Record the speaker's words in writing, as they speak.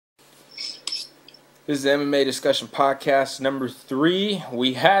This is the MMA Discussion Podcast number 3.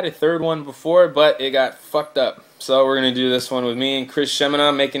 We had a third one before, but it got fucked up. So we're going to do this one with me and Chris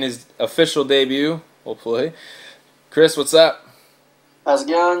Shemina making his official debut, hopefully. Chris, what's up? How's it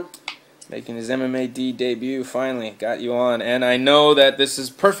going? Making his MMA debut, finally. Got you on. And I know that this is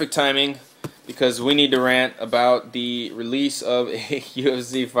perfect timing because we need to rant about the release of a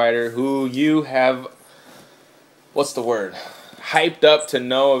UFC fighter who you have, what's the word? Hyped up to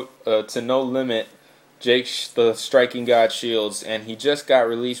no limit. Jake, the striking god Shields, and he just got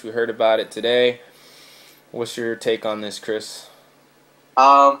released. We heard about it today. What's your take on this, Chris?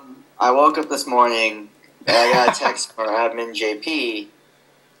 I woke up this morning and I got a text from our admin JP,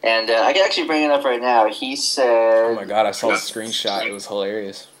 and I can actually bring it up right now. He said, "Oh my god, I saw the screenshot. It was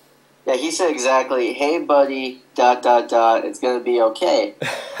hilarious." Yeah, he said exactly, "Hey buddy, ... it's gonna be okay."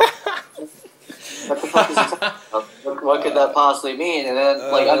 What the fuck is he talking about? What could that possibly mean? And then,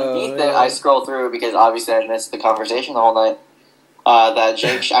 underneath it, I scroll through because obviously I missed the conversation the whole night.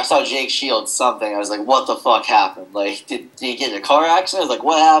 I saw Jake Shields something. I was like, "What the fuck happened? Like, did he get in a car accident?" I was like,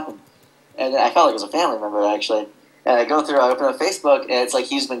 "What happened?" And I felt like it was a family member actually. And I go through, I open up Facebook, and it's like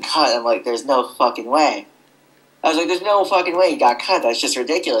he's been cut. I'm like, "There's no fucking way." I was like, "There's no fucking way he got cut. That's just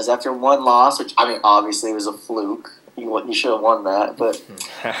ridiculous." After one loss, which I mean, obviously was a fluke. You should have won that, but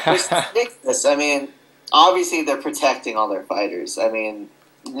it's ridiculous. I mean, obviously they're protecting all their fighters. I mean,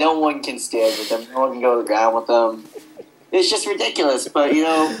 no one can stand with them. No one can go to the ground with them. It's just ridiculous. But he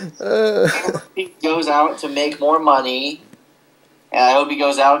goes out to make more money, and I hope he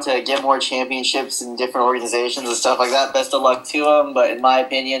goes out to get more championships in different organizations and stuff like that. Best of luck to him. But in my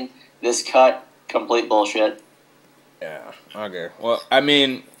opinion, this cut, complete bullshit. Yeah. Okay. Well, I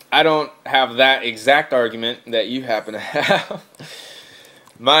mean, I don't have that exact argument that you happen to have.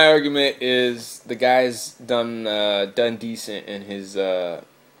 My argument is the guy's done decent in his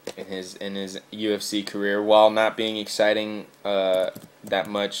UFC career while not being exciting that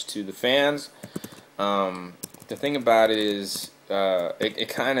much to the fans. The thing about it is it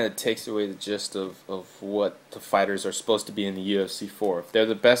kind of takes away the gist of what the fighters are supposed to be in the UFC for. If they're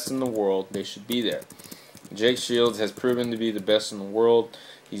the best in the world, they should be there. Jake Shields has proven to be the best in the world.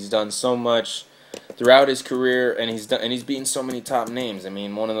 He's done so much throughout his career, and he's beaten so many top names. I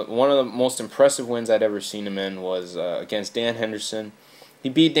mean, one of the most impressive wins I'd ever seen him in was against Dan Henderson. He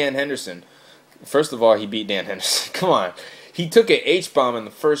beat Dan Henderson. First of all, he beat Dan Henderson. Come on, he took an H-bomb in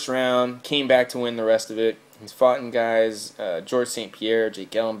the first round, came back to win the rest of it. He's fought in guys George St. Pierre,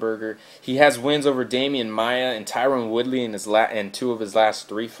 Jake Ellenberger. He has wins over Damian Maia and Tyron Woodley in in 2 of his last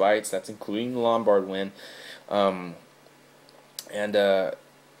 3 fights. That's including the Lombard win.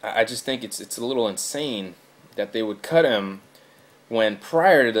 I just think it's a little insane that they would cut him when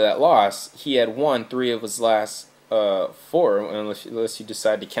prior to that loss he had won 3 of his last 4, unless you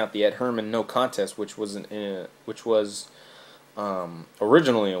decide to count the Ed Herman no contest, which was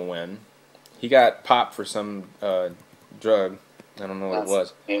originally a win. He got popped for some drug. I don't know what it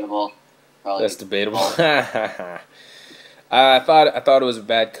was. Debatable. That's debatable. I thought it was a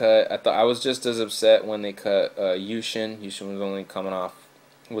bad cut. I was just as upset when they cut Yushin. Yushin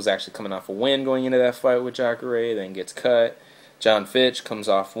was actually coming off a win going into that fight with Jacare, then gets cut. John Fitch comes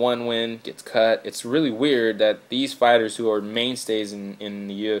off 1 win, gets cut. It's really weird that these fighters who are mainstays in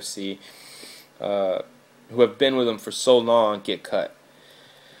the UFC, who have been with them for so long, get cut.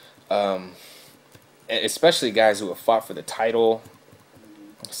 Especially guys who have fought for the title,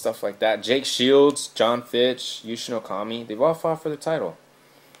 stuff like that. Jake Shields, John Fitch, Yushin Okami, they've all fought for the title.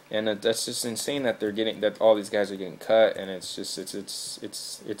 And that's just insane that all these guys are getting cut, and it's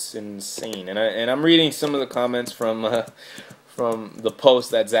insane. And I'm reading some of the comments from the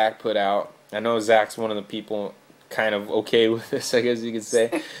post that Zach put out. I know Zach's one of the people kind of okay with this, I guess you could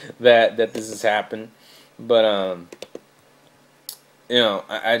say, that this has happened. But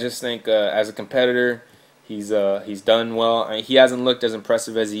I just think as a competitor, he's done well. I mean, he hasn't looked as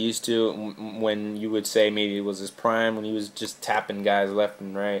impressive as he used to when you would say maybe it was his prime, when he was just tapping guys left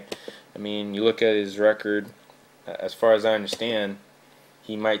and right. I mean, you look at his record, as far as I understand,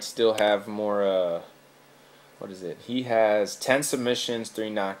 he might still have more, what is it? He has 10 submissions, 3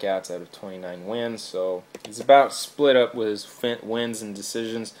 knockouts out of 29 wins, so he's about split up with his wins and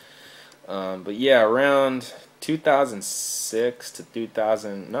decisions. But yeah, around 2006 to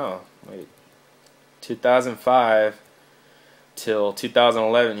 2005 till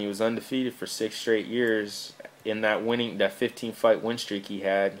 2011, he was undefeated for 6 straight years. In that 15-fight win streak he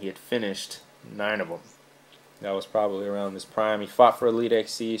had finished 9 of them. That was probably around his prime. He fought for Elite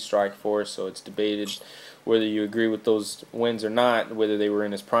XC, Strikeforce, so it's debated whether you agree with those wins or not, whether they were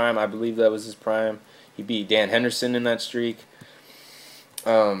in his prime. I believe that was his prime. He beat Dan Henderson in that streak.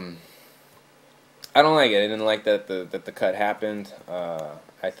 I don't like it. I didn't like that the cut happened.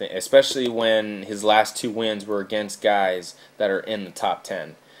 I think, especially when his last 2 wins were against guys that are in the top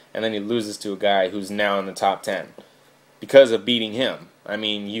 10, and then he loses to a guy who's now in the top 10 because of beating him. I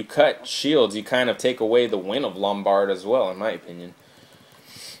mean, you cut Shields, you kind of take away the win of Lombard as well, in my opinion.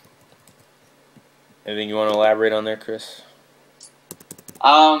 Anything you want to elaborate on there, Chris?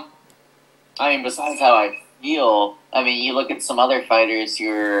 I mean, besides how I feel, I mean, you look at some other fighters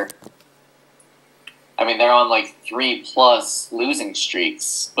they're on like 3+ losing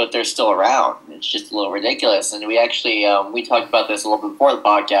streaks, but they're still around. It's just a little ridiculous. And we actually, we talked about this a little bit before the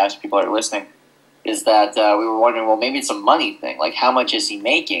podcast, people are listening, is that we were wondering, well, maybe it's a money thing. Like, how much is he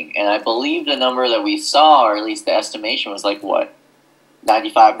making? And I believe the number that we saw, or at least the estimation, was like, what,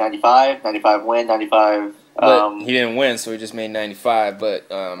 95 win, 95... But he didn't win, so he just made 95. But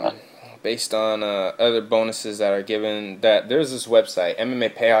based on other bonuses that are given, that there's this website,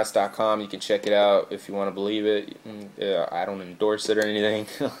 MMApayouts.com. You can check it out if you want to believe it. I don't endorse it or anything,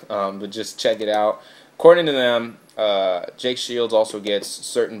 but just check it out. According to them, Jake Shields also gets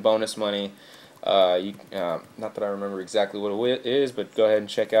certain bonus money. Not that I remember exactly what it is, but go ahead and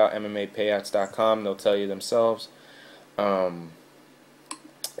check out MMApayouts.com. They'll tell you themselves.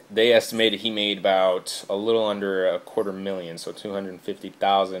 They estimated he made about a little under $250,000, so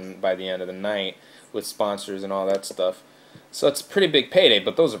 $250,000 by the end of the night with sponsors and all that stuff. So it's a pretty big payday,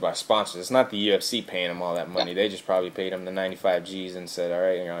 but those are by sponsors. It's not the UFC paying him all that money. They just probably paid him the 95 G's and said, all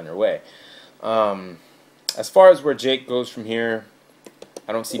right, you're on your way. As far as where Jake goes from here,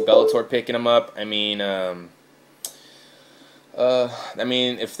 I don't see Bellator picking him up. I mean,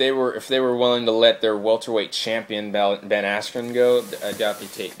 if they were willing to let their welterweight champion Ben Askren go, I doubt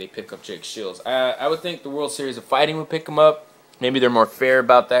they pick up Jake Shields. I would think the World Series of Fighting would pick him up. Maybe they're more fair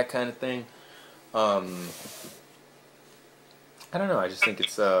about that kind of thing. I don't know. I just think it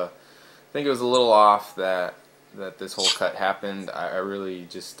was a little off that this whole cut happened. I really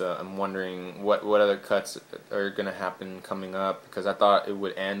just I'm wondering what other cuts are going to happen coming up, because I thought it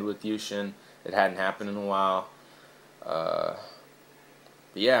would end with Yushin. It hadn't happened in a while.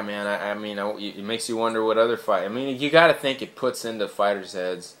 Yeah, man. It makes you wonder what other fight. I mean, you got to think it puts into fighters'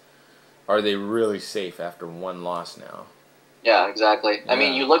 heads: are they really safe after one loss now? Yeah, exactly. Yeah. I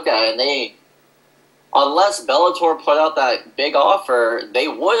mean, you looked at it, and unless Bellator put out that big offer, they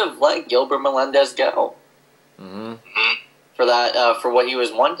would have let Gilbert Melendez go. Mm-hmm. For that, for what he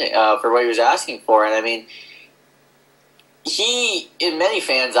was wanting, for what he was asking for, and I mean, he, in many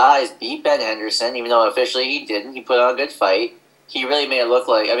fans' eyes, beat Ben Henderson, even though officially he didn't. He put on a good fight. He really made it look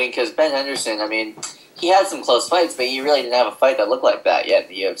like, because Ben Henderson, he had some close fights, but he really didn't have a fight that looked like that yet in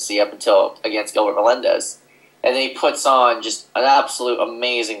the UFC up until against Gilbert Melendez. And then he puts on just an absolute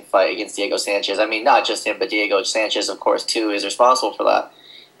amazing fight against Diego Sanchez. I mean, not just him, but Diego Sanchez, of course, too, is responsible for that.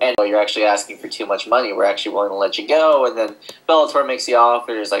 And you're actually asking for too much money. We're actually willing to let you go. And then Bellator makes the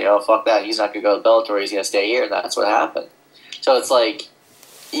offer. It's like, oh, fuck that. He's not going to go to Bellator. He's going to stay here. And that's what happened. So it's like,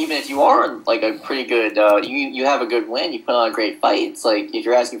 even if you are like a pretty good, you have a good win, you put on a great fight, it's like, if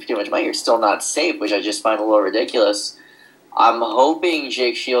you're asking for too much money, you're still not safe, which I just find a little ridiculous. I'm hoping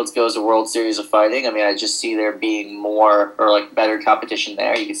Jake Shields goes to World Series of Fighting. I mean, I just see there being more, or like better competition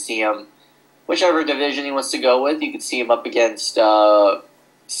there. You can see him, whichever division he wants to go with, you can see him up against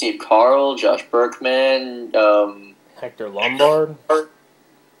Steve Carl, Josh Berkman, Hector Lombard.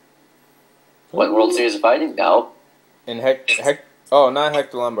 What, World Series of Fighting? No. And not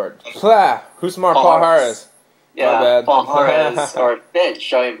Hector Lombard. Who's smart? Paul Harris. Yeah, my bad. Paul Harris or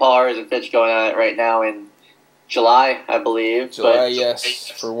Fitch. I mean, Paul Harris and Fitch going at it right now in July, I believe. July, yes,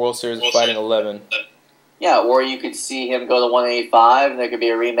 for World Series of Fighting 11. Yeah, or you could see him go to 185, and there could be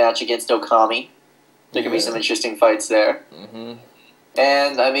a rematch against Okami. There could be some interesting fights there. Mm-hmm.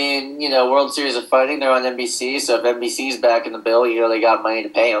 And, I mean, World Series of Fighting, they're on NBC, so if NBC's back in the bill, they got money to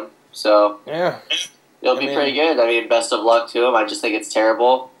pay them. So, yeah. It'll be pretty good. I mean, best of luck to him. I just think it's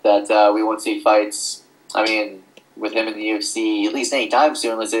terrible that we won't see fights, with him in the UFC at least anytime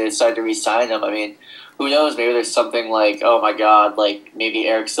soon unless they decide to re-sign him. I mean, who knows? Maybe there's something like, oh my God, like maybe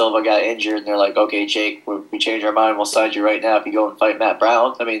Eric Silva got injured and they're like, okay, Jake, we changed our mind. We'll sign you right now if you go and fight Matt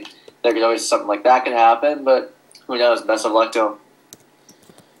Brown. I mean, there could always something like that could happen, but who knows? Best of luck to him.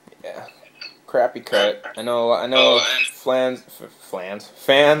 Yeah. Crappy cut. I know fans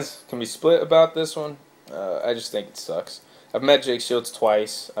can be split about this one. I just think it sucks. I've met Jake Shields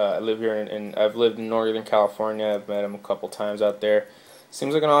twice. I live here I've lived in Northern California. I've met him a couple times out there.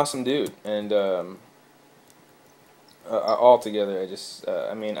 Seems like an awesome dude. And altogether,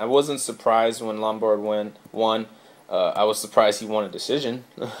 I wasn't surprised when Lombard won. I was surprised he won a decision.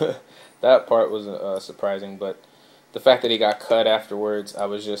 That part was surprising, but the fact that he got cut afterwards, I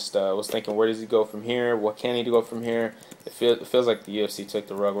was just was thinking, where does he go from here? What can he go from here? It feels like the UFC took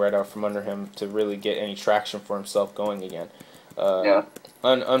the rug right out from under him to really get any traction for himself going again. Yeah.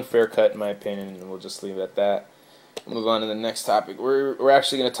 Unfair cut, in my opinion, and we'll just leave it at that. Move on to the next topic. We're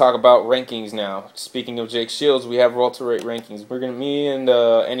actually going to talk about rankings now. Speaking of Jake Shields, we have welterweight rankings. Me and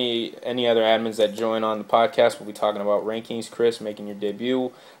any other admins that join on the podcast will be talking about rankings. Chris making your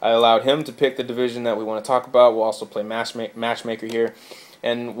debut. I allowed him to pick the division that we want to talk about. We'll also play matchmaker here.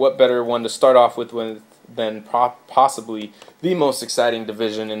 And what better one to start off with than possibly the most exciting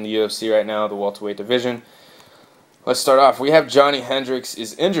division in the UFC right now, the welterweight division. Let's start off. We have Johnny Hendricks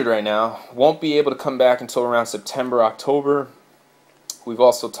is injured right now. Won't be able to come back until around September, October. We've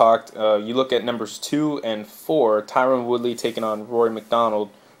also talked, you look at numbers 2 and 4, Tyron Woodley taking on Rory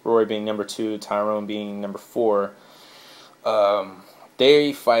McDonald, Rory being number 2, Tyron being number 4.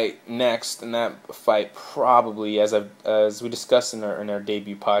 They fight next, and that fight probably, as we discussed in our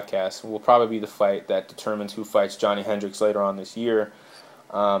debut podcast, will probably be the fight that determines who fights Johnny Hendricks later on this year.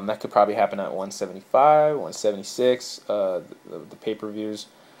 That could probably happen at 175, 176, the pay-per-views.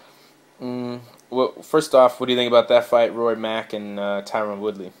 Well, first off, what do you think about that fight, Roy Mack and Tyron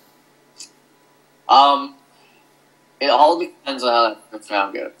Woodley? It all depends on how that first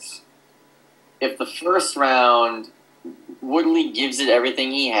round goes. If the first round, Woodley gives it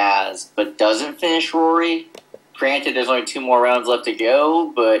everything he has, but doesn't finish Rory, granted there's only 2 more rounds left to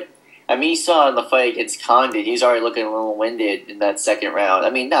go, but I mean, you saw in the fight against Condit, he's already looking a little winded in that second round. I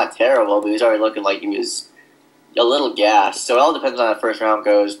mean, not terrible, but he's already looking like he was a little gassed. So it all depends on how that first round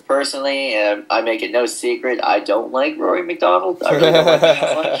goes. Personally, and I make it no secret, I don't like Rory McDonald. I really don't like him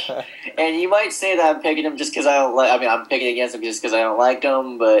that much. And you might say that I'm picking him just because I don't like. I mean, I'm picking against him just because I don't like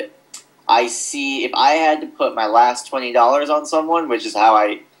him. But I see if I had to put my last $20 on someone, which is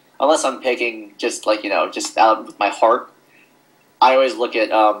how unless I'm picking just just out with my heart. I always look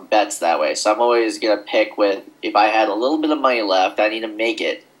at bets that way. So I'm always going to pick with, if I had a little bit of money left, I need to make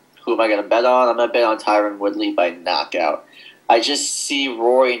it. Who am I going to bet on? I'm going to bet on Tyron Woodley by knockout. I just see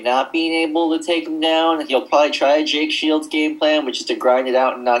Rory not being able to take him down. He'll probably try a Jake Shields game plan, which is to grind it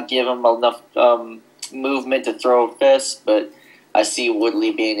out and not give him enough movement to throw a fist. But I see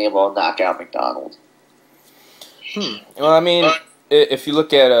Woodley being able to knock out McDonald. Well, I mean, if you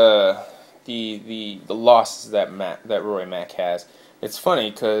look at the losses that Roy Mack has, it's funny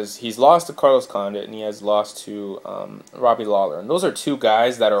because he's lost to Carlos Condit and he has lost to Robbie Lawler, and those are 2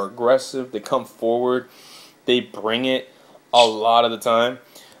 guys that are aggressive. They come forward, they bring it a lot of the time.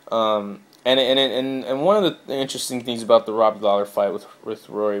 And one of the interesting things about the Robbie Lawler fight with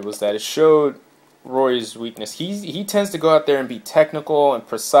Rory was that it showed Rory's weakness. He tends to go out there and be technical and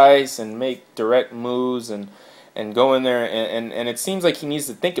precise and make direct moves and go in there, and it seems like he needs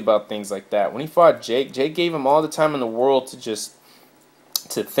to think about things like that. When he fought Jake gave him all the time in the world to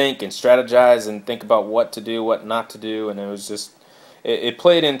think and strategize and think about what to do, what not to do, and it was just, it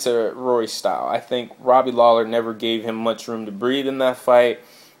played into Rory's style. I think Robbie Lawler never gave him much room to breathe in that fight.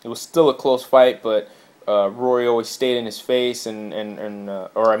 It was still a close fight, but Rory always stayed in his face,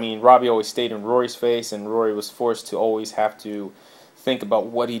 Robbie always stayed in Rory's face, and Rory was forced to always have to think about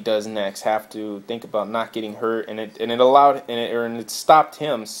what he does next, have to think about not getting hurt, and it stooped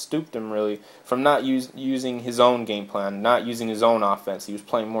him really from not using his own game plan, not using his own offense. He was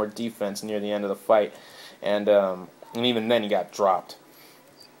playing more defense near the end of the fight, and even then he got dropped.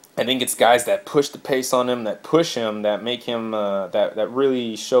 I think it's guys that push the pace on him, that push him, that make him that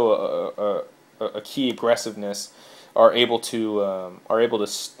really show a key aggressive,ness are able to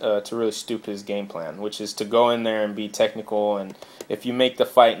really stoop his game plan, which is to go in there and be technical. And if you make the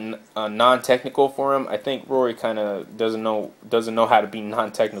fight non-technical for him, I think Rory kind of doesn't know how to be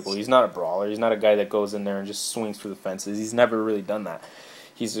non-technical. He's not a brawler. He's not a guy that goes in there and just swings through the fences. He's never really done that.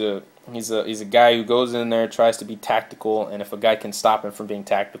 He's a guy who goes in there, tries to be tactical, and if a guy can stop him from being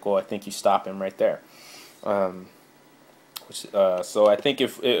tactical, I think you stop him right there. So I think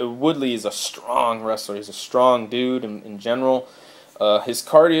if Woodley is a strong wrestler, he's a strong dude in general. His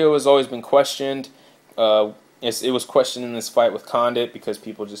cardio has always been questioned. It was questioned in this fight with Condit because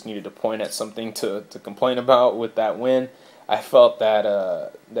people just needed to point at something to complain about with that win. I felt that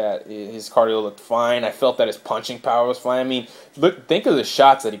his cardio looked fine. I felt that his punching power was fine. I mean, think of the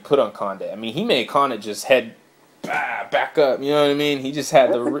shots that he put on Condit. I mean, he made Condit just head back up. You know what I mean? He just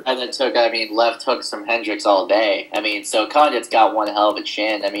had the and it took left hooks from Hendricks all day. I mean, so Condit's got one hell of a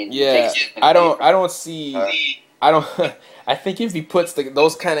chin. I mean, yeah. I think if he puts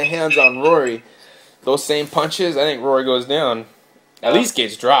those kind of hands on Rory, those same punches, I think Rory goes down. At least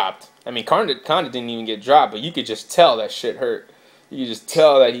gets dropped. I mean, Condit didn't even get dropped, but you could just tell that shit hurt. You could just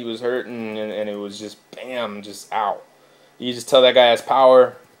tell that he was hurting, and it was just bam, just out. You just tell that guy has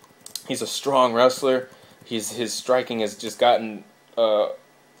power. He's a strong wrestler. His striking has just gotten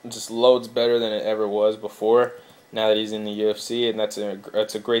just loads better than it ever was before. Now that he's in the UFC, and that's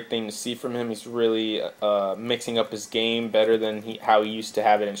a great thing to see from him. He's really mixing up his game better than how he used to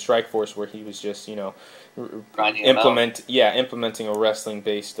have it in Strikeforce, where he was just implementing a wrestling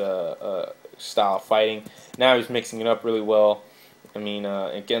based style of fighting. Now he's mixing it up really well. I mean,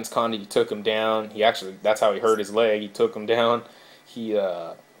 against Condit, he took him down. That's how he hurt his leg. He took him down. He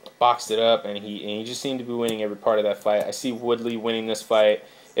boxed it up, and he just seemed to be winning every part of that fight. I see Woodley winning this fight.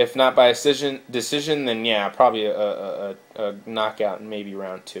 If not by decision, then yeah, probably a knockout in maybe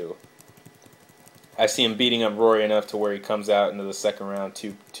round 2. I see him beating up Rory enough to where he comes out into the second round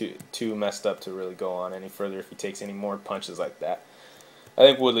too messed up to really go on any further if he takes any more punches like that. I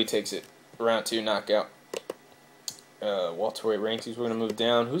think Woodley takes it. Round 2 knockout. Welterweight rankings, we're going to move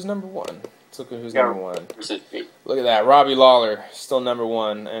down. Who's number 1? Let's look at who's number 1. Look at that. Robbie Lawler, still number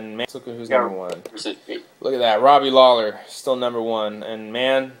 1. And man, let's look at who's number 1. Look at that. Robbie Lawler, still number 1. And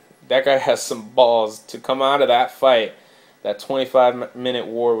man, that guy has some balls to come out of that fight, that 25-minute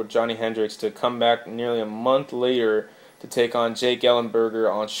war with Johnny Hendricks, to come back nearly a month later to take on Jake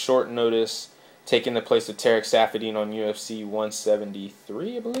Ellenberger on short notice, taking the place of Tarek Saffiedine on UFC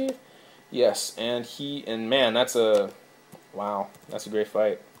 173, I believe. Yes, and man, that's a great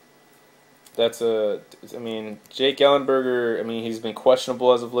fight. I mean, Jake Ellenberger, I mean, he's been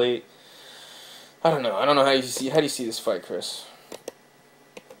questionable as of late. I don't know how do you see this fight, Chris?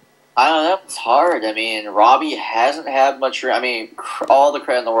 I don't know. It's hard. I mean, Robbie hasn't had much. I mean, all the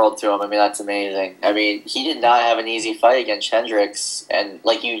credit in the world to him. I mean, that's amazing. I mean, he did not have an easy fight against Hendricks, and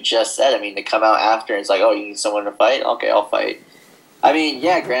like you just said, I mean, to come out after and it's like, oh, you need someone to fight? Okay, I'll fight. I mean,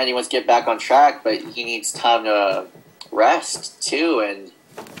 yeah, granted, he wants to get back on track, but he needs time to rest too, and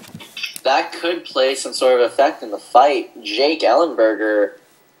that could play some sort of effect in the fight. Jake Ellenberger,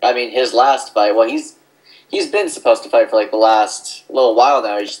 I mean, his last fight, well, he's been supposed to fight for like the last little while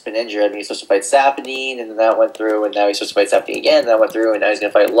now. He's just been injured. I mean, he's supposed to fight Saffiedine, and then that went through, and now he's supposed to fight Saffiedine again, and that went through, and now he's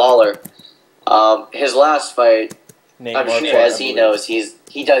going to fight Lawler. His last fight, I'm sure, as he knows,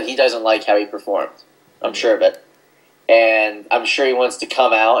 he doesn't like how he performed. I'm sure of it. And I'm sure he wants to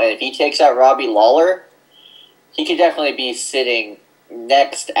come out, and if he takes out Robbie Lawler, he could definitely be sitting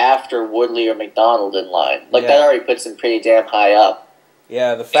next after Woodley or McDonald in line. Like, that already puts him pretty damn high up.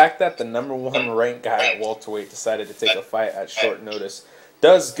 Yeah, the fact that the number 1 ranked guy at welterweight decided to take a fight at short notice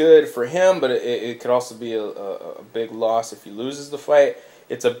does good for him, but it could also be a big loss if he loses the fight.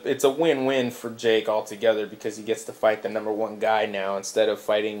 It's a win-win for Jake altogether because he gets to fight the number 1 guy now instead of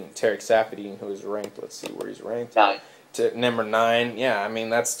fighting Tarek Saffiedine, who is ranked. Let's see where he's ranked. 9. To number 9. Yeah, I mean,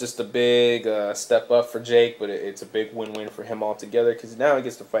 that's just a big step up for Jake, but it's a big win-win for him altogether because now he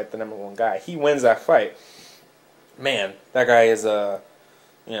gets to fight the number 1 guy. He wins that fight. Man, that guy is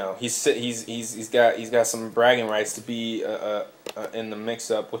he's got some bragging rights to be in the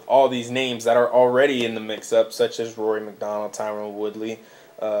mix-up with all these names that are already in the mix-up, such as Rory McDonald, Tyron Woodley,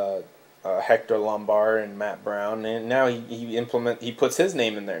 Hector Lombard, and Matt Brown, and now he puts his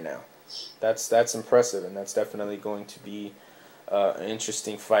name in there now. That's impressive, and that's definitely going to be an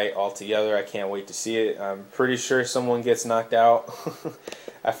interesting fight altogether. I can't wait to see it. I'm pretty sure someone gets knocked out.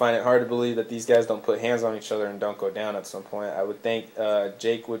 I find it hard to believe that these guys don't put hands on each other and don't go down at some point. I would think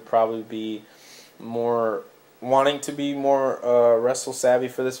Jake would probably be wanting to be more wrestle savvy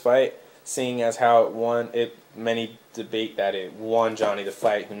for this fight, seeing as how it won. Many debate that it won Johnny the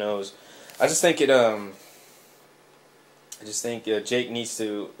fight. Who knows? I just think Jake needs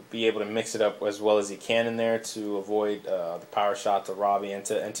to be able to mix it up as well as he can in there to avoid the power shot to Robbie and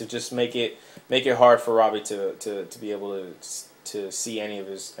to just make it hard for Robbie to be able to see any of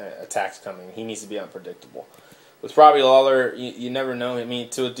his attacks coming. He needs to be unpredictable. With Robbie Lawler, you never know. I mean,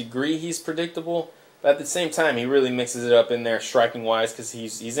 to a degree he's predictable, but at the same time he really mixes it up in there striking wise because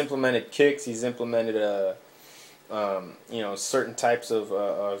he's implemented kicks, he's implemented certain types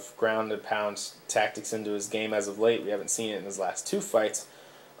of ground and pound tactics into his game as of late. We haven't seen it in his last 2 fights,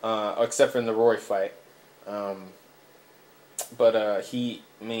 except for in the Rory fight. You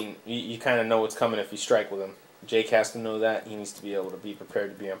kind of know what's coming if you strike with him. Jake has to know that. He needs to be able to be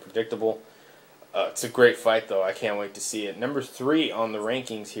prepared to be unpredictable. It's a great fight, though. I can't wait to see it. Number 3 on the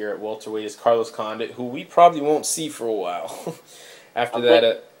rankings here at welterweight is Carlos Condit, who we probably won't see for a while. After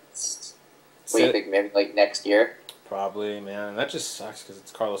that, what do you think? Maybe like next year. Probably, man. And that just sucks because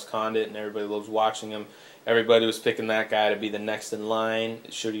it's Carlos Condit and everybody loves watching him. Everybody was picking that guy to be the next in line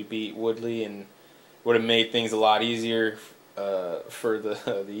should he beat Woodley, and would have made things a lot easier for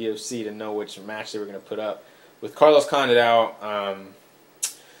the UFC to know which match they were going to put up. with Carlos Condit out,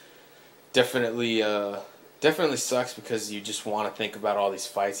 definitely sucks because you just want to think about all these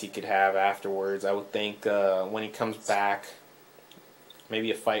fights he could have afterwards. I would think when he comes back,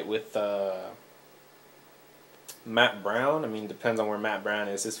 maybe a fight with Matt Brown. I mean, depends on where Matt Brown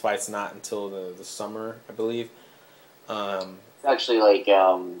is. His fight's not until the summer, I believe. It's actually like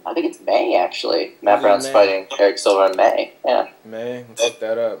I think it's May. Actually, Matt Brown's fighting Eric Silva in May. Yeah, May. Let's look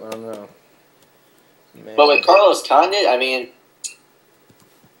that up. I don't know. May. But with Carlos Condit, I mean,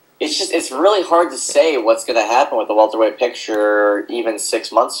 it's really hard to say what's going to happen with the welterweight picture even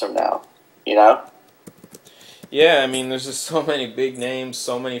 6 months from now. You know? Yeah, I mean, there's just so many big names,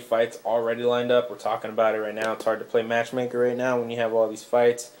 so many fights already lined up. We're talking about it right now. It's hard to play matchmaker right now when you have all these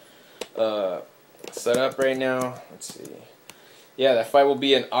fights set up right now. Let's see. Yeah, that fight will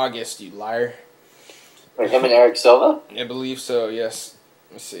be in August, you liar. Wait, him and Eric Silva? I believe so, yes.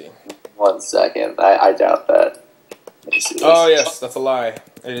 Let me see. 1 second. I doubt that. Let me see this. Oh, yes, that's a lie.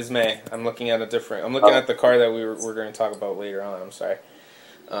 It is May. I'm looking at I'm looking at the card that we're going to talk about later on. I'm sorry.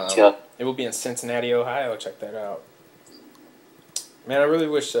 It will be in Cincinnati, Ohio. Check that out. Man, I really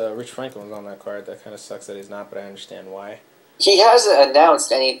wish Rich Franklin was on that card. That kind of sucks that he's not, but I understand why. He hasn't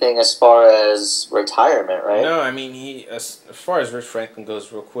announced anything as far as retirement, right? No, I mean, as far as Rich Franklin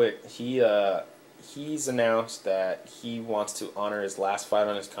goes, real quick, he's announced that he wants to honor his last fight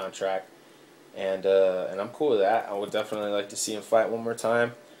on his contract, and I'm cool with that. I would definitely like to see him fight one more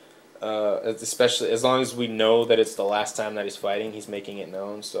time. Especially as long as we know that it's the last time that he's fighting, he's making it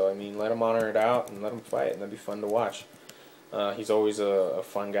known. So I mean, let him honor it out and let him fight, and that'd be fun to watch. He's always a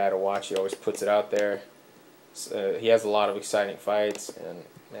fun guy to watch. He always puts it out there. He has a lot of exciting fights, and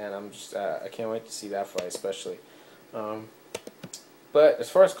man, I can't wait to see that fight, especially. But as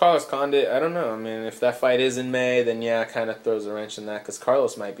far as Carlos Condit, I don't know. I mean, if that fight is in May, then yeah, it kind of throws a wrench in that because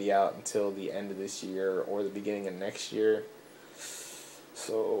Carlos might be out until the end of this year or the beginning of next year.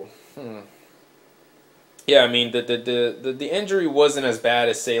 So, yeah, I mean, the injury wasn't as bad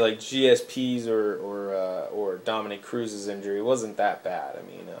as, say, like GSP's or Dominic Cruz's injury. It wasn't that bad. I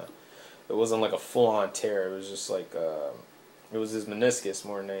mean, it wasn't like a full-on tear. It was just like it was his meniscus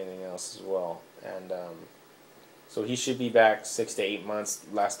more than anything else as well. And so he should be back 6 to 8 months.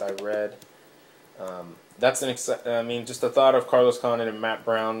 Last I read. That's I mean, just the thought of Carlos Condit and Matt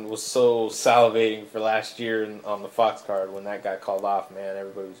Brown was so salivating for last year on the Fox card when that got called off. Man,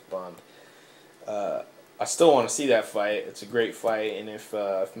 everybody was bummed. I still want to see that fight. It's a great fight, and if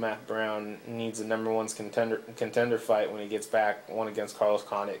Matt Brown needs a #1 contender fight when he gets back, one against Carlos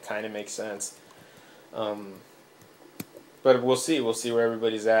Condit, it kind of makes sense. But we'll see. We'll see where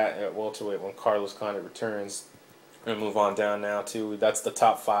everybody's at welterweight when Carlos Condit returns. We're gonna move on down now to that's the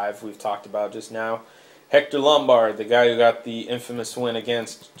top 5 we've talked about just now. Hector Lombard, the guy who got the infamous win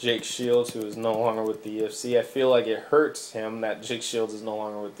against Jake Shields, who is no longer with the UFC. I feel like it hurts him that Jake Shields is no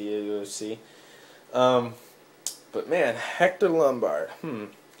longer with the UFC. But man, Hector Lombard,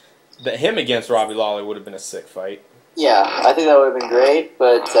 him against Robbie Lawler would have been a sick fight. Yeah, I think that would have been great,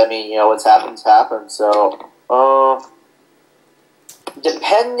 but I mean, you know, what's happened's happened. So,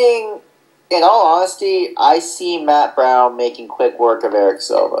 depending, in all honesty, I see Matt Brown making quick work of Eric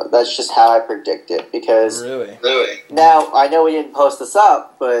Silva. That's just how I predict it. Because really. Now I know we didn't post this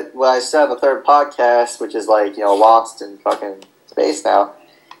up, but what I said on the 3rd podcast, which is like, you know, lost in fucking space now,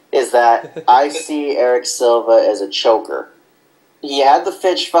 is that I see Eric Silva as a choker. He had the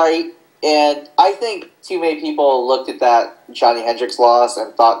Fitch fight, and I think too many people looked at that Johnny Hendricks loss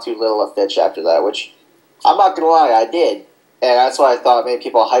and thought too little of Fitch after that, which I'm not going to lie, I did. And that's why I thought maybe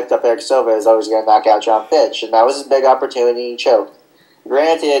people hyped up Eric Silva as always going to knock out John Fitch, and that was his big opportunity, he choked.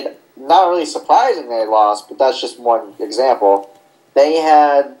 Granted, not really surprising they lost, but that's just one example. They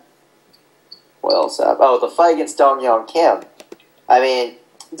had, what else happened? Oh, the fight against Dong Yeon Kim. I mean,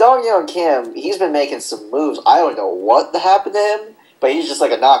 Dong Yeon Kim, he's been making some moves. I don't know what happened to him, but he's just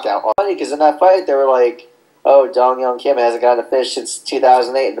like a knockout. Funny, because in that fight, they were like, oh, Dong Yeon Kim hasn't gotten a fish since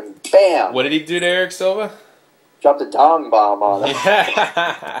 2008, and then bam! What did he do to Eric Silva? Dropped a dong bomb on him.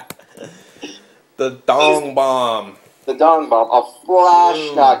 The dong bomb. The dong bomb. A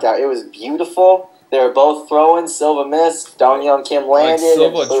flash knockout. It was beautiful. They were both throwing. Silva missed. Dong Yeon Kim landed. Like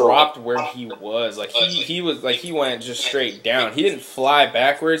Silva dropped where he was. Like he went just straight down. He didn't fly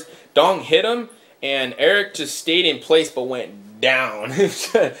backwards. Dong hit him, and Eric just stayed in place but went down. He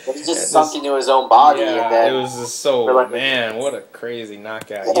just sunk into his own body. Yeah, and then it was just so, man, what a crazy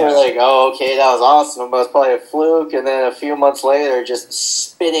knockout. They were like, oh, okay, that was awesome, but it was probably a fluke. And then a few months later, just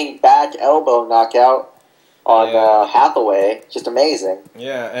spinning back elbow knockout on Hathaway. Just amazing.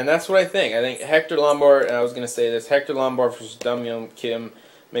 Yeah, and that's what I think. I think Hector Lombard, and I was going to say this, Hector Lombard versus Dong Yeon Kim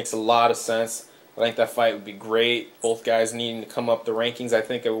makes a lot of sense. I think that fight would be great. Both guys needing to come up the rankings. I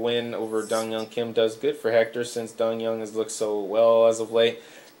think a win over Dong Young Kim does good for Hector since Dong Young has looked so well as of late.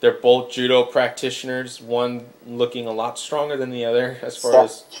 They're both judo practitioners, one looking a lot stronger than the other as far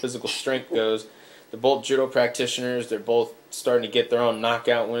as physical strength goes. They're both judo practitioners. They're both starting to get their own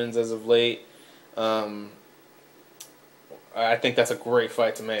knockout wins as of late. I think that's a great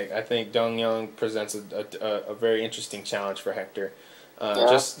fight to make. I think Dong Young presents a very interesting challenge for Hector.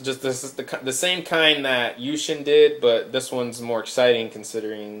 Just this is the same kind that Yushin did, but this one's more exciting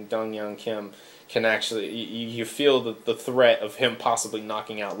considering Dong Young Kim can actually you feel the threat of him possibly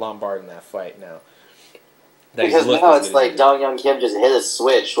knocking out Lombard in that fight now. Because now it's like Dong Young Kim just hit a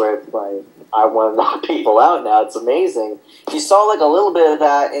switch where it's like, I want to knock people out now. It's amazing. You saw like a little bit of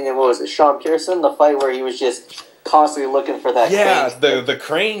that in, what was it, Sean Pearson, the fight where he was just constantly looking for that crane the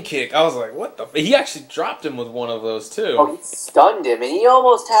crane kick. I was like, what the... He actually dropped him with one of those, too. Oh, he stunned him, and he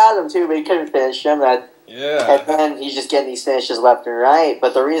almost had him, too, but he couldn't finish him. And then he's just getting these finishes left and right.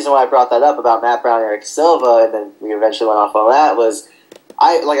 But the reason why I brought that up about Matt Brown and Eric Silva, and then we eventually went off on that, was...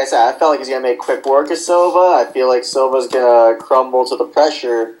 like I said, I felt like he's going to make quick work of Silva. I feel like Silva's going to crumble to the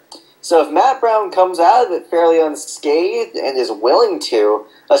pressure. So if Matt Brown comes out of it fairly unscathed and is willing to,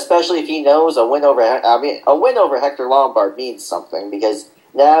 especially if he knows a win over Hector Lombard means something, because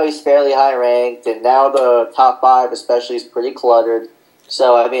now he's fairly high ranked, and now the top 5 especially is pretty cluttered.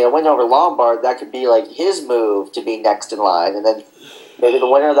 So I mean, a win over Lombard, that could be like his move to be next in line, and then maybe the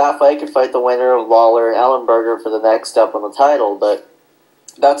winner of that fight could fight the winner of Lawler and Ellenberger for the next step on the title. But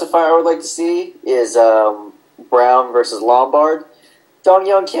that's a fight I would like to see, is Brown versus Lombard. Dong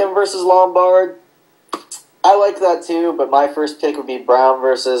Young Kim versus Lombard, I like that too, but my first pick would be Brown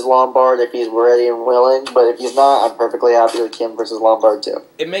versus Lombard if he's ready and willing, but if he's not, I'm perfectly happy with Kim versus Lombard too.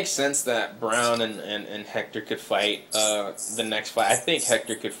 It makes sense that Brown and Hector could fight the next fight. I think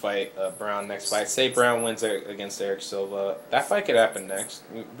Hector could fight Brown next fight. Say Brown wins against Eric Silva. That fight could happen next.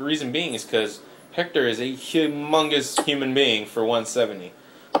 The reason being is because Hector is a humongous human being for 170.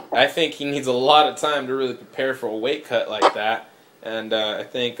 I think he needs a lot of time to really prepare for a weight cut like that. And I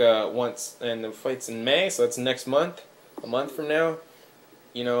think the fight's in May, so that's next month, a month from now.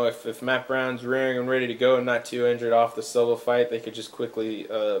 You know, if Matt Brown's rearing and ready to go and not too injured off the Silva fight, they could just quickly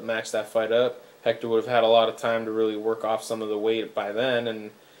match that fight up. Hector would have had a lot of time to really work off some of the weight by then, and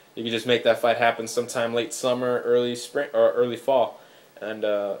you could just make that fight happen sometime late summer, early spring, or early fall. And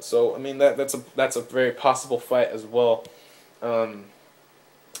so, I mean, that's a very possible fight as well.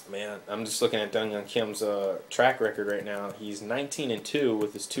 Man, I'm just looking at Dong Young Kim's track record right now. He's 19-2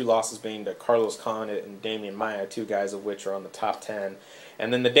 with his 2 losses being to Carlos Condit and Damian Maia, 2 guys of which are on the top 10.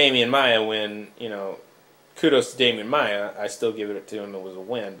 And then the Damian Maia win, you know, kudos to Damian Maia. I still give it to him. It was a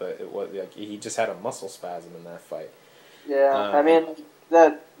win, but it was like he just had a muscle spasm in that fight. Yeah, I mean,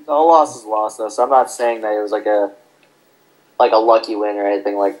 the loss is lost though, so I'm not saying that it was like a lucky win or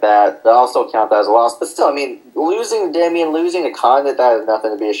anything like that. I'll still count that as a loss. But still, I mean, losing to Condit, that is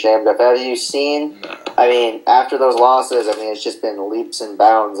nothing to be ashamed of. Have you seen, I mean, after those losses, I mean, it's just been leaps and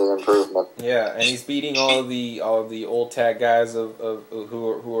bounds of improvement. Yeah, and he's beating all of the old tag guys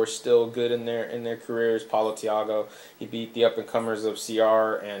who are still good in their careers. Paulo Thiago, he beat the up-and-comers of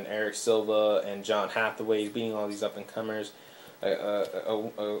CR and Eric Silva and John Hathaway. He's beating all these up-and-comers.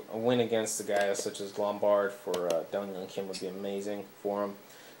 A win against a guy such as Lombard for Dong Young Kim would be amazing for him.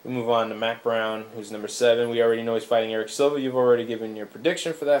 We move on to Matt Brown, who's number 7. We already know he's fighting Eric Silva. You've already given your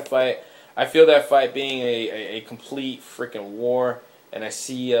prediction for that fight. I feel that fight being a complete freaking war, and I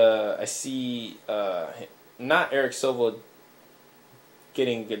see not Eric Silva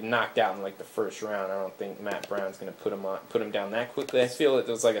get knocked out in like the first round. I don't think Matt Brown's going to put him down that quickly. I feel it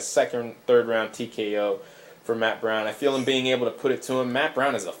was like a second, third round TKO for Matt Brown. I feel him being able to put it to him. Matt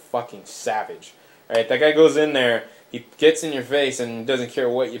Brown is a fucking savage. Right? That guy goes in there, he gets in your face and doesn't care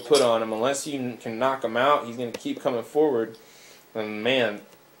what you put on him. Unless you can knock him out, he's going to keep coming forward. And man,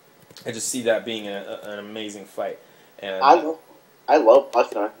 I just see that being an amazing fight. And I love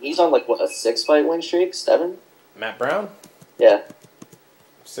watching him. He's on like what, a 6-fight win streak? 7? Matt Brown? Yeah.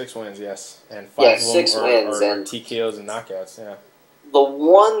 6 wins, yes. And 5 of them 6 wins are and TKOs and knockouts, yeah. The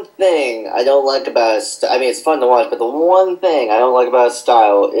one thing I don't like about his I mean, it's fun to watch, but the one thing I don't like about his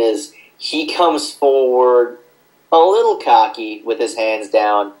style is he comes forward a little cocky with his hands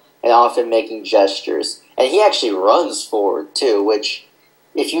down and often making gestures. And he actually runs forward, too, which,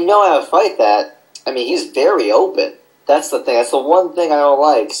 if you know how to fight that, I mean, he's very open. That's the thing. That's the one thing I don't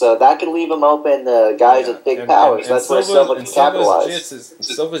like. So that could leave him open to guys with big powers. That's where Silva can capitalize.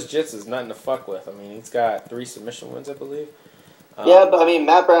 Silva's jits is nothing to fuck with. I mean, he's got 3 submission wins, I believe. Yeah, but I mean,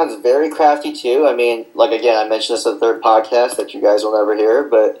 Matt Brown's very crafty too. I mean, like again, I mentioned this in the 3rd podcast that you guys will never hear,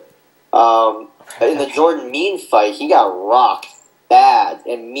 but in the Jordan Mean fight, he got rocked bad,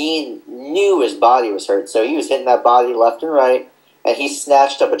 and Mean knew his body was hurt, so he was hitting that body left and right, and he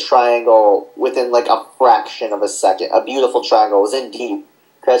snatched up a triangle within like a fraction of a second. A beautiful triangle. It was in deep.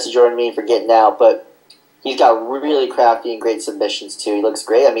 Credit to Jordan Mean for getting out, but he's got really crafty and great submissions too. He looks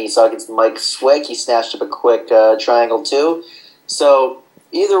great. I mean, you saw against Mike Swick, he snatched up a quick triangle too. So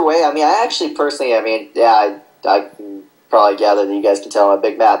either way, I mean, I actually personally, I mean, yeah, I can probably gather that you guys can tell I'm a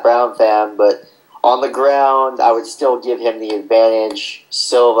big Matt Brown fan, but on the ground, I would still give him the advantage.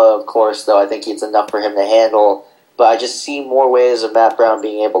 Silva, of course, though, I think it's enough for him to handle. But I just see more ways of Matt Brown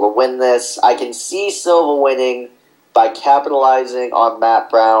being able to win this. I can see Silva winning by capitalizing on Matt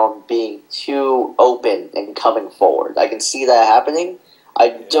Brown being too open and coming forward. I can see that happening. I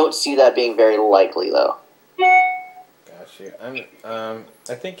don't see that being very likely, though. Gotcha.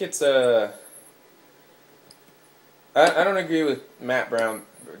 I think it's a. I don't agree with Matt Brown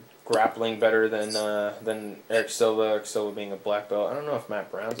grappling better than Eric Silva. Eric Silva being a black belt. I don't know if Matt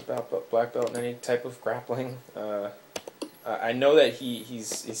Brown's about black belt in any type of grappling. I know that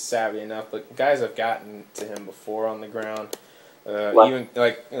he's savvy enough, but guys have gotten to him before on the ground. Even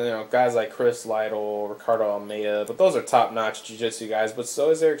like guys like Chris Lytle, Ricardo Almeida, but those are top-notch jiu-jitsu guys. But so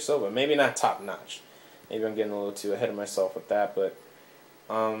is Eric Silva. Maybe not top-notch. Maybe I'm getting a little too ahead of myself with that, but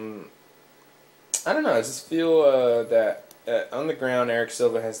I don't know. I just feel that on the ground, Eric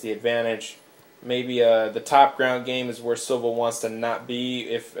Silva has the advantage. Maybe the top ground game is where Silva wants to not be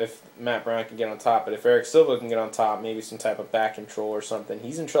if Matt Brown can get on top. But if Eric Silva can get on top, maybe some type of back control or something,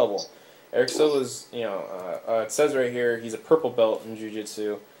 he's in trouble. Eric Silva's, it says right here, he's a purple belt in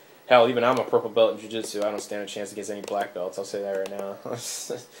jiu-jitsu. Hell, even I'm a purple belt in jiu-jitsu. I don't stand a chance against any black belts. I'll say that right now.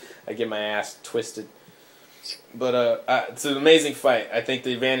 I get my ass twisted. But it's an amazing fight. I think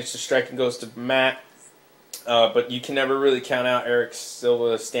the advantage to striking goes to Matt. But you can never really count out Eric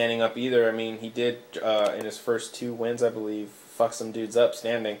Silva standing up either. I mean, he did, in his first 2 wins, I believe, fuck some dudes up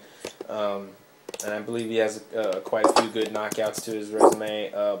standing. And I believe he has quite a few good knockouts to his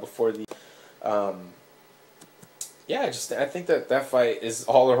resume before the... I think that fight is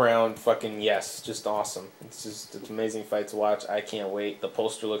all around fucking just awesome. It's just an amazing fight to watch. I can't wait. The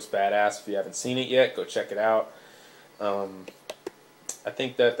poster looks badass. If you haven't seen it yet, go check it out. I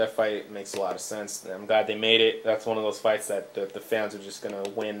think that fight makes a lot of sense. I'm glad they made it. That's one of those fights that the fans are just going to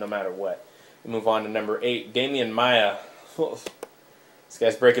win no matter what. We move on to number 8, Damian Maia. This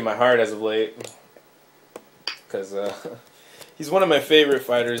guy's breaking my heart as of late because he's one of my favorite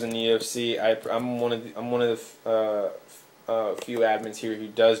fighters in the UFC. I'm one of the few admins here who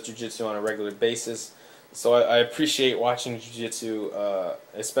does jiu-jitsu on a regular basis. So I appreciate watching jiu-jitsu,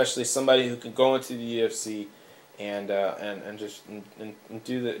 especially somebody who can go into the UFC and just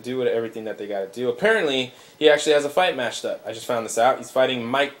do everything that they got to do. Apparently, he actually has a fight matched up. I just found this out. He's fighting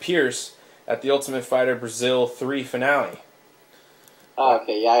Mike Pierce at the Ultimate Fighter Brazil 3 finale. Oh,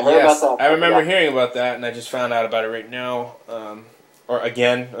 okay, yeah, I heard about that. I remember hearing about that, and I just found out about it right now. Or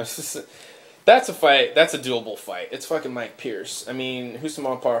again, that's a fight. That's a doable fight. It's fucking Mike Pierce. I mean,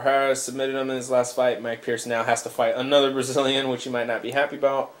 Husamar Parhara submitted him in his last fight. Mike Pierce now has to fight another Brazilian, which he might not be happy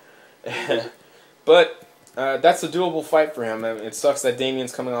about. But that's a doable fight for him. I mean, it sucks that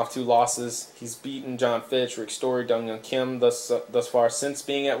Damian's coming off 2 losses. He's beaten John Fitch, Rick Story, Dong Young Kim thus far since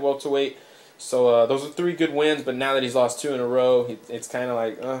being at welterweight. So those are 3 good wins, but now that he's lost 2 in a row, it's kind of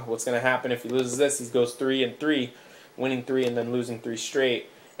like, what's going to happen if he loses this? He goes 3-3, winning 3 and then losing 3 straight.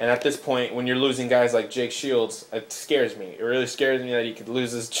 And at this point, when you're losing guys like Jake Shields, it scares me. It really scares me that he could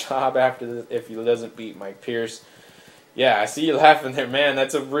lose his job after this if he doesn't beat Mike Pierce. Yeah, I see you laughing there, man.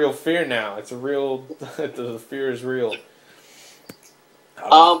 That's a real fear now. It's a real, the fear is real.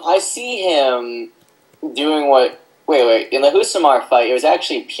 I see him doing what... Wait. In the Husamar fight, it was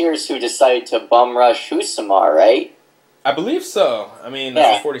actually Pierce who decided to bum rush Husamar, right? I believe so. I mean,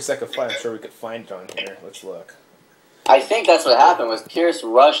 that's a 40-second fight. I'm sure we could find it on here. Let's look. I think that's what happened, was Pierce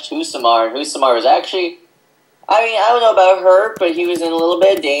rushed Husamar, and Husamar was actually... I mean, I don't know about hurt, but he was in a little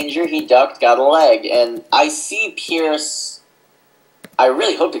bit of danger. He ducked, got a leg. And I see Pierce... I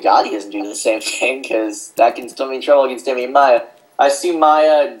really hope to God he doesn't do the same thing, because that can still mean trouble against Damian Maia. I see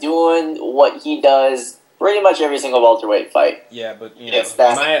Maia doing what he does pretty much every single welterweight fight. Yeah, but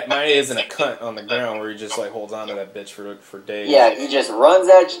Maia isn't a cunt on the ground where he just like holds on to that bitch for days. Yeah, he just runs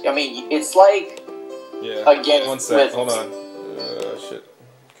at you. I mean, it's like against. One sec, hold on. Shit,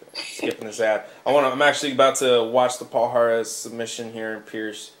 okay. Skipping this ad. I'm actually about to watch the Paul Harris submission here in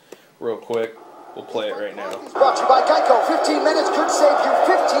Pierce, real quick. We'll play it right now. Brought to you by Geico. 15 minutes could save you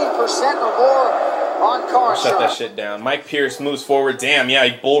 15% or more on car insurance. Shut that shit down. Mike Pierce moves forward. Damn, yeah,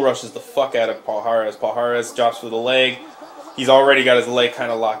 he bull rushes the fuck out of Paul Harris. Paul Harris drops for the leg. He's already got his leg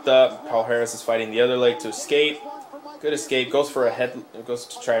kind of locked up. Paul Harris is fighting the other leg to escape. Good escape. Goes for a head. Goes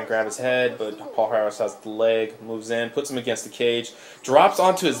to try and grab his head, but Paul Harris has the leg. Moves in. Puts him against the cage. Drops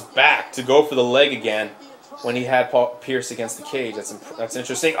onto his back to go for the leg again. When he had Pierce against the cage. That's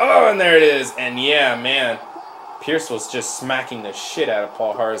interesting. Oh, and there it is. And yeah, man. Pierce was just smacking the shit out of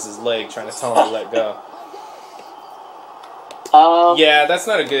Paul Harris's leg, trying to tell him to let go. Yeah, that's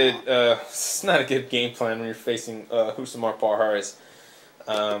not a good. It's not a good game plan when you're facing Husamar Paul Harris.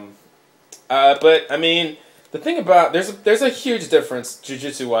 But I mean, the thing about there's a huge difference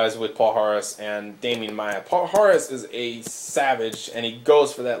jiu-jitsu wise with Paul Harris and Damian Maia. Paul Harris is a savage, and he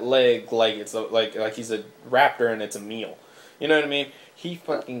goes for that leg like it's like he's a raptor and it's a meal. You know what I mean? He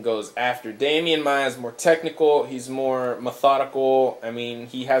fucking goes after. Damian Maia is more technical. He's more methodical. I mean,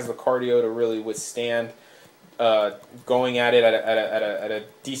 he has the cardio to really withstand going at it at a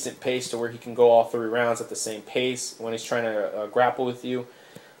decent pace to where he can go all 3 rounds at the same pace when he's trying to grapple with you.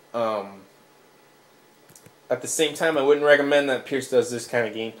 At the same time, I wouldn't recommend that Pierce does this kind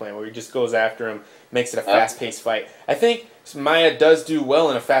of game plan where he just goes after him, makes it a fast-paced fight. I think Maia does do well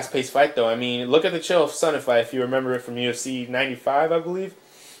in a fast-paced fight, though. I mean, look at the Chael Sonnen fight, if you remember it from UFC 95, I believe.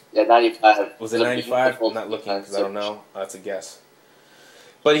 Yeah, 95. Was it 95? I'm not looking because I don't know. That's a guess.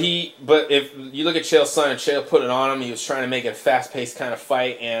 But if you look at Chael Sonnen, Chael put it on him. He was trying to make it a fast-paced kind of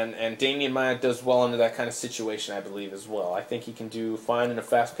fight, and Damian Maia does well into that kind of situation, I believe, as well. I think he can do fine in a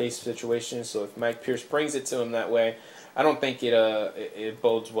fast-paced situation. So if Mike Pierce brings it to him that way, I don't think it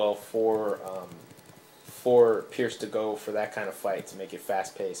bodes well for Pierce to go for that kind of fight to make it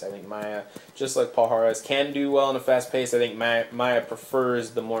fast-paced. I think Maia, just like Paul Harris, can do well in a fast pace. I think Maia prefers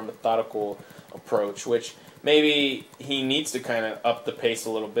the more methodical approach, which maybe he needs to kind of up the pace a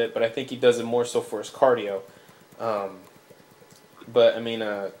little bit, but I think he does it more so for his cardio. But, I mean,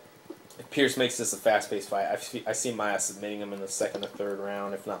 if Pierce makes this a fast-paced fight, I see Maia submitting him in the 2nd or 3rd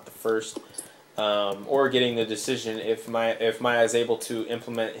round, if not the 1st. Or getting the decision if Maia is able to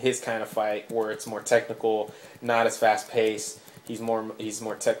implement his kind of fight where it's more technical, not as fast-paced. He's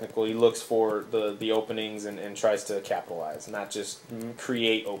more technical. He looks for the openings and tries to capitalize, not just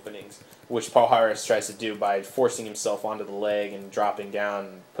create openings, which Paul Harris tries to do by forcing himself onto the leg and dropping down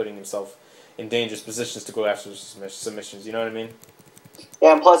and putting himself in dangerous positions to go after submissions. You know what I mean?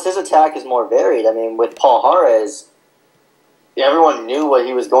 Yeah, and plus his attack is more varied. I mean, with Paul Harris, everyone knew what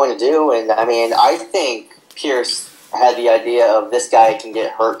he was going to do, and I mean, I think Pierce had the idea of this guy can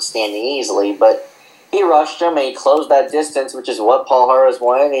get hurt standing easily, but he rushed him and he closed that distance, which is what Paul Harris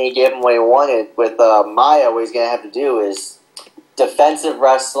wanted, and he gave him what he wanted. With Maia, what he's going to have to do is defensive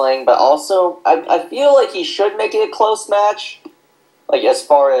wrestling, but also I feel like he should make it a close match, like as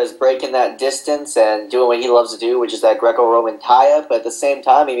far as breaking that distance and doing what he loves to do, which is that Greco-Roman tie-up. But at the same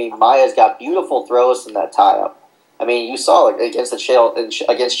time, I mean, Maia's got beautiful throws in that tie-up. I mean, you saw it against Chael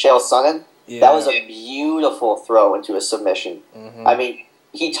Sonnen. Yeah. That was a beautiful throw into a submission. Mm-hmm. I mean,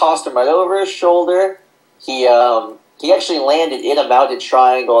 he tossed him right over his shoulder. He actually landed in a mounted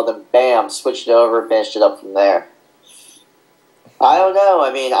triangle, and then bam, switched it over, finished it up from there. I don't know.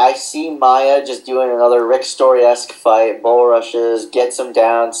 I mean, I see Maia just doing another Rick Story-esque fight, bull rushes, gets him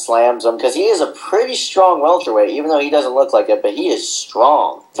down, slams him, because he is a pretty strong welterweight, even though he doesn't look like it, but he is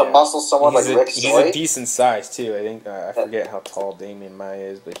strong. To muscle someone like Rick Story. He's a decent size, too. I think, I forget how tall Damian Maia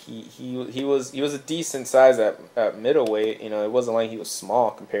is, but he was a decent size at middleweight. You know, it wasn't like he was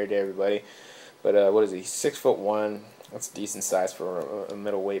small compared to everybody. But what is he? 6'1". That's a decent size for a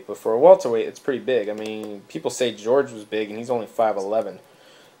middleweight, but for a welterweight, it's pretty big. I mean, people say George was big, and he's only 5'11".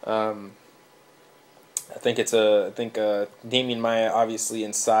 I think Damian Maia, obviously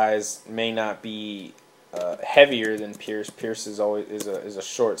in size, may not be heavier than Pierce. Pierce is a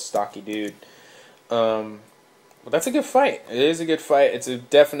short, stocky dude. But that's a good fight. It is a good fight. It's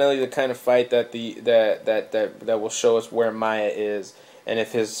definitely the kind of fight that will show us where Maia is. And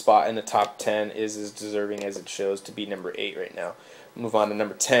if his spot in the top 10 is as deserving as it shows to be number 8 right now. Move on to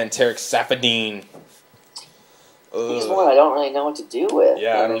number 10, Tarek Saffiedine. He's one I don't really know what to do with.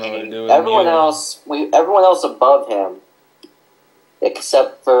 Yeah, I don't know what to do with everyone else above him,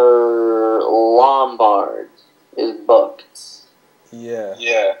 except for Lombard, is booked. Yeah.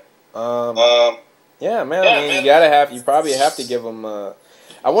 Yeah. Yeah, man. I mean, you probably have to give him.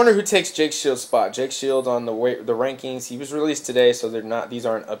 I wonder who takes Jake Shields' spot. Jake Shields on the rankings. He was released today, so these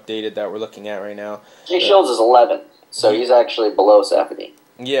aren't updated that we're looking at right now. Jake Shields is 11, so he's actually below Saffiedine.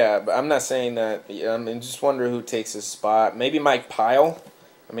 Yeah, but I'm not saying that. I mean, just wonder who takes his spot. Maybe Mike Pyle.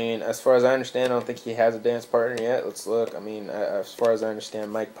 I mean, as far as I understand, I don't think he has a dance partner yet. Let's look. I mean, as far as I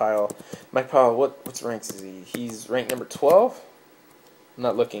understand, Mike Pyle, what's ranks is he? He's ranked number 12. I'm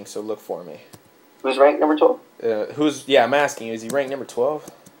not looking, so look for me. Who's ranked number 12? I'm asking you, is he ranked number 12?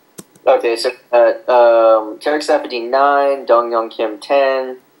 Okay, so Tarek Safadine 9, Dong Young Kim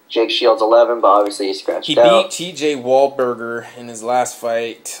 10, Jake Shields 11, but obviously he scratched He out. beat T.J. Wahlberger in his last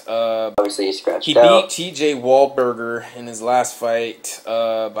fight. Obviously he scratched He out. beat T.J. Wahlberger in his last fight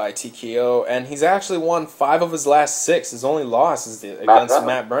by TKO, and he's actually won 5 of his last 6. His only loss is against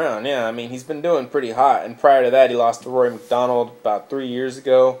Matt Brown. Yeah, I mean, he's been doing pretty hot. And prior to that, he lost to Rory McDonald about 3 years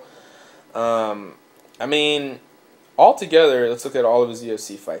ago. I mean, altogether, let's look at all of his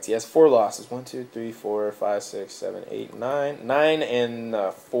UFC fights. He has 4 losses. 1, 2, 3, 4, 5, 6, 7, 8, 9. 9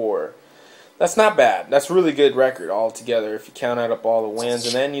 and 4. That's not bad. That's a really good record altogether if you count out up all the wins.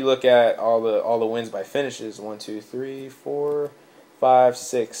 And then you look at all the wins by finishes. 1, 2, 3, 4, 5,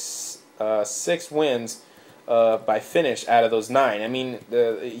 6. 6 wins by finish out of those 9. I mean,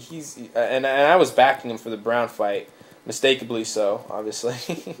 and I was backing him for the Brown fight, mistakenly so,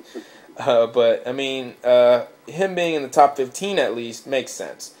 obviously. But I mean, him being in the top 15 at least makes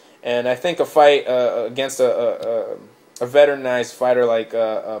sense. And I think a fight against a veteranized fighter like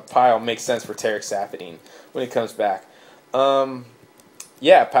Pyle makes sense for Tarek Safadine when he comes back.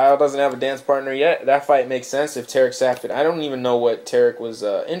 Yeah, Pyle doesn't have a dance partner yet. That fight makes sense if Tarek Safadine. I don't even know what Tarek was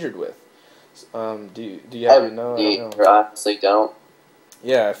injured with. Do you happen to know? I honestly don't.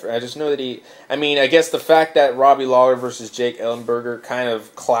 Yeah, I just know that he... I mean, I guess the fact that Robbie Lawler versus Jake Ellenberger kind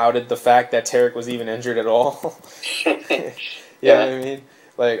of clouded the fact that Tarek was even injured at all. You know what I mean?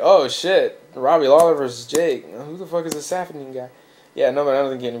 Like, oh shit, Robbie Lawler versus Jake. Who the fuck is the Safadine guy? Yeah, no, but I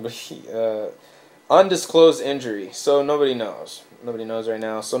don't think anybody... undisclosed injury, so nobody knows. Nobody knows right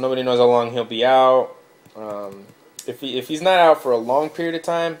now, so nobody knows how long he'll be out. If he's not out for a long period of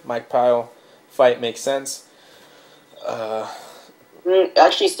time, Mike Pyle fight makes sense.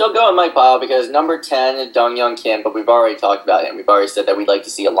 Actually, still going Mike Pyle because number 10 is Dong Young Kim, but we've already talked about him. We've already said that we'd like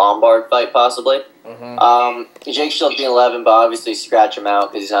to see a Lombard fight, possibly. Jake Shields being 11, but obviously scratch him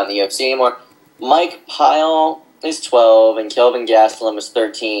out because he's not in the UFC anymore. Mike Pyle is 12, and Kelvin Gastelum is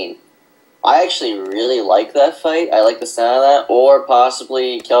 13. I actually really like that fight. I like the sound of that. Or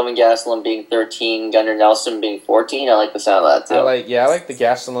possibly Kelvin Gastelum being 13, Gunnar Nelson being 14. I like the sound of that, too. I like the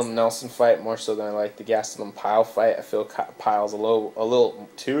Gastelum-Nelson fight more so than I like the Gastelum-Pyle fight. I feel Pyle's a little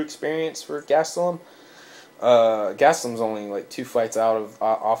too experienced for Gastelum. Gastelum's only like 2 fights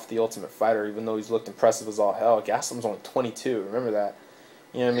off the Ultimate Fighter, even though he's looked impressive as all hell. Gastelum's only 22. Remember that.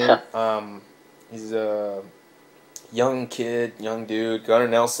 You know what I mean? He's a young kid, young dude. Gunnar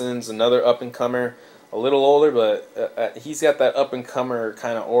Nelson's another up-and-comer, a little older, but he's got that up-and-comer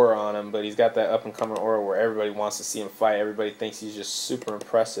kind of aura on him, but he's got that up-and-comer aura where everybody wants to see him fight. Everybody thinks he's just super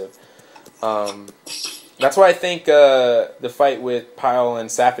impressive. That's why I think the fight with Pyle and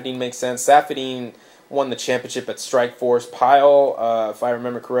Safadine makes sense. Safadine won the championship at Strikeforce. Pyle, if I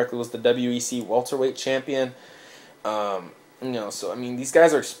remember correctly, was the WEC Welterweight champion. So I mean, these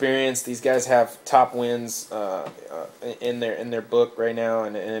guys are experienced. These guys have top wins in their book right now,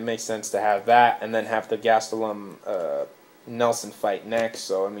 and it makes sense to have that, and then have the Gastelum Nelson fight next.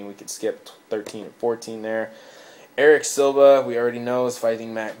 So I mean, we could skip 13 and 14 there. Eric Silva, we already know, is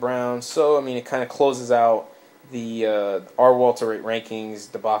fighting Matt Brown. So I mean, it kind of closes out the our welterweight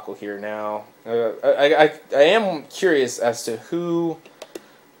rankings debacle here now. I am curious as to who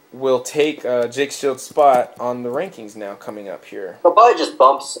will take Jake Shields' spot on the rankings now coming up here. But probably just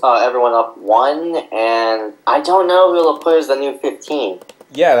bumps everyone up 1, and I don't know who will put as the new 15.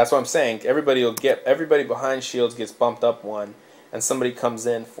 Yeah, that's what I'm saying. Everybody behind Shields gets bumped up 1, and somebody comes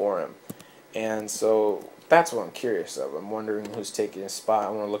in for him. And so that's what I'm curious of. I'm wondering who's taking his spot. I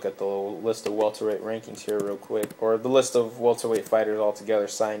want to look at the list of welterweight rankings here real quick, or the list of welterweight fighters altogether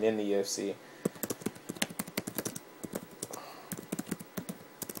signed in the UFC.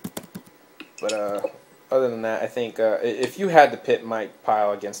 But other than that, I think if you had to pit Mike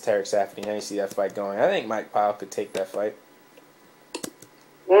Pyle against Tarek Safadine, how do you see that fight going? I think Mike Pyle could take that fight.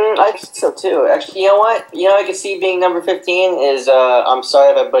 I think so too. Actually, you know what? I could see being number 15 is, I'm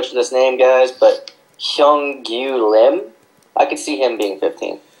sorry if I butchered this name, guys, but Hyung-Gyu Lim. I could see him being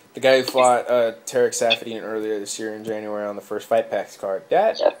 15. The guy who fought Tarek Safadine earlier this year in January on the first Fight Packs card.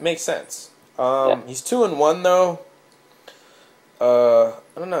 That makes sense. He's 2-1 though.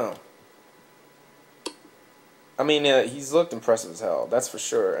 I don't know. I mean, he's looked impressive as hell. That's for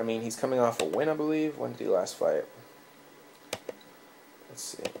sure. I mean, he's coming off a win, I believe. When did he last fight? Let's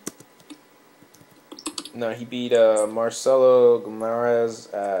see. No, he beat Marcelo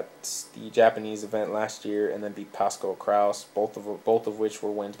Guimaraes at the Japanese event last year, and then beat Pascal Kraus, both of which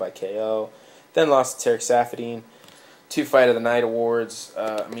were wins by KO. Then lost to Tarek Safadine. 2 Fight of the Night awards.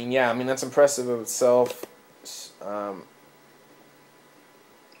 I mean, that's impressive of itself.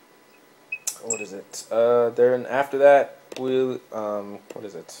 what is it? Then after that, we'll what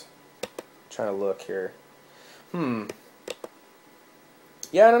is it? Trying to look here.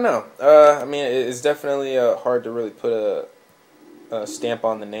 Yeah, I don't know. I mean, it's definitely hard to really put a stamp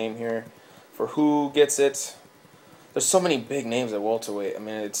on the name here for who gets it. There's so many big names at welterweight. I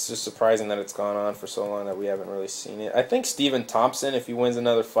mean, it's just surprising that it's gone on for so long that we haven't really seen it. I think Stephen Thompson, if he wins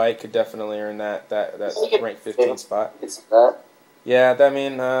another fight, could definitely earn that ranked 15 spot. Yeah, I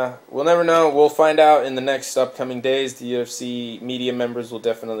mean, we'll never know. We'll find out in the next upcoming days. The UFC media members will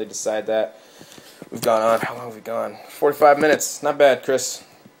definitely decide that. We've gone on. How long have we gone? 45 minutes. Not bad, Chris.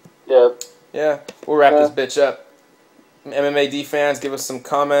 Yep. Yeah, we'll wrap this bitch up. MMA fans, give us some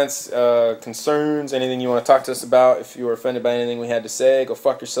comments, concerns, anything you want to talk to us about. If you were offended by anything we had to say, go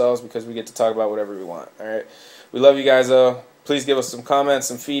fuck yourselves because we get to talk about whatever we want. All right. We love you guys, though. Please give us some comments,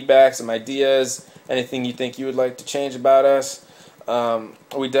 some feedback, some ideas, anything you think you would like to change about us.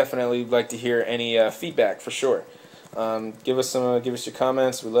 We definitely would like to hear any feedback for sure. Give us your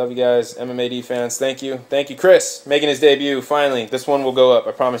comments. We love you guys, MMA fans. Thank you, Chris, making his debut finally. This one will go up,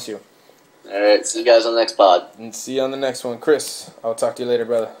 I promise you. All right, see you guys on the next pod. And see you on the next one, Chris. I'll talk to you later,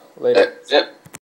 brother. Later. Yep.